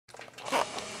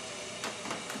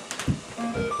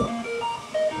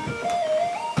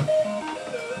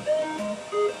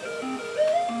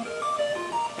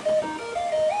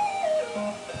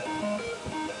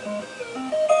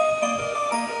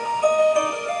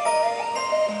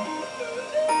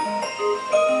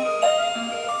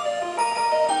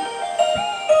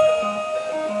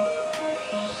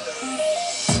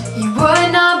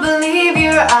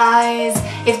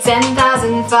like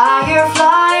 10,000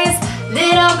 fireflies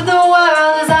lit up the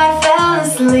world as I fell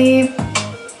asleep.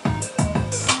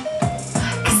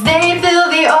 'Cause they fill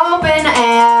the open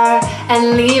air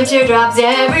and leave teardrops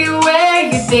everywhere.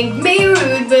 You think me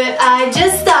rude, but I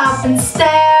just stop and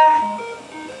stare.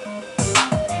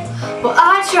 Well,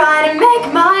 I try to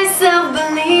make myself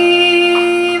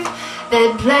believe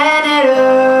that planet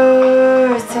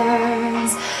Earth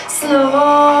turns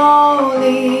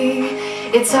slowly.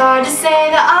 It's hard to say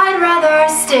that I'd rather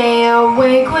stay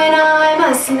awake when I'm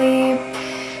asleep,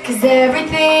 'cause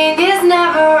everything is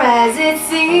never as it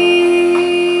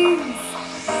seems.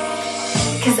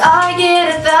 'Cause I get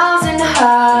 1,000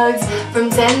 hugs from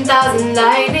 10,000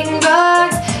 lightning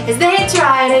bugs as they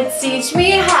try to teach me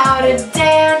how to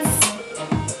dance.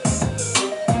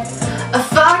 A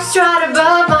foxtrot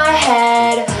above my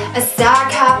head, a sock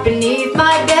hop beneath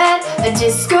my bed, a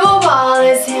disco ball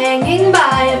is hanging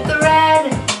by a thread.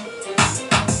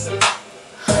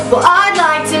 Well, I'd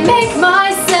like to make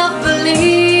myself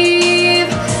believe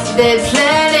that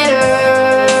planet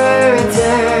Earth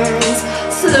turns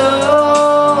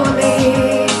slowly.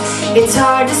 It's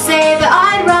hard to say that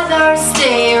I'd rather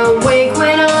stay awake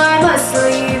when I'm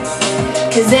asleep,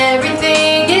 'cause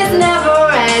everything is never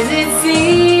as it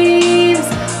seems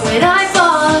when I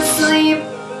fall asleep.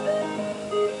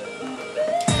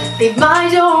 Leave my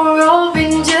door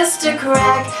open just a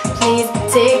crack. Please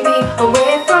take me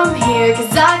away from here,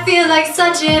 'cause I feel like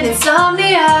such an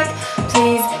insomniac.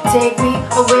 Please take me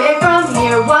away from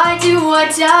here. Why do I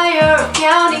tire of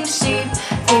counting sheep?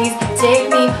 Please take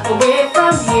me away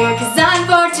from here, 'cause I'm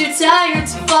far too tired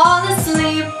to fall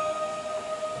asleep.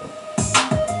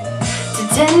 To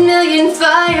 10 million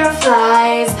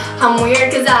fireflies, I'm weird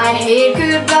 'cause I hate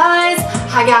goodbyes.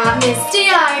 I got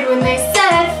misty-eyed when they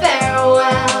said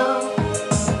farewell,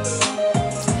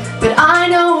 but I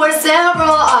know where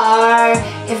several are.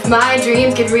 If my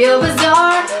dreams get real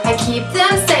bizarre, I keep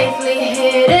them safely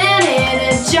hidden in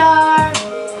a jar.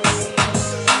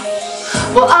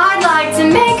 Well, I'd like to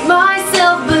make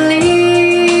myself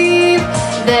believe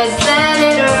that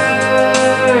planet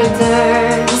Earth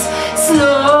turns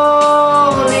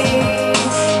slowly.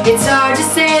 It's hard to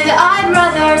say that I'd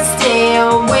rather stay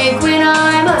awake when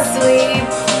I'm asleep,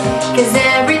 'cause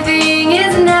everything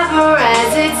is never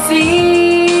as it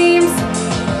seems.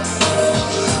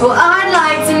 Well, I'd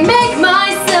like to make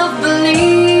myself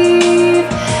believe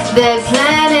that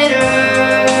planet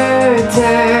Earth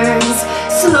turns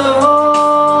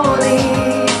slowly.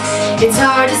 It's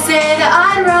hard to say that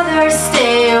I'd rather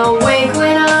stay awake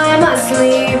when I'm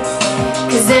asleep,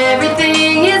 'cause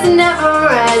everything is never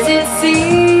as it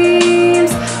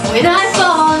seems when I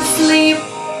fall asleep.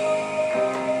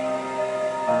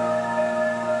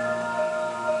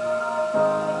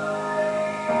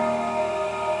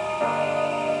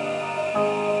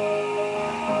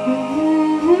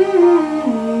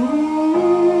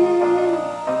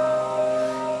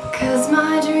 Because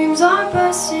my dreams are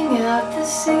bursting at the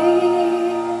seams.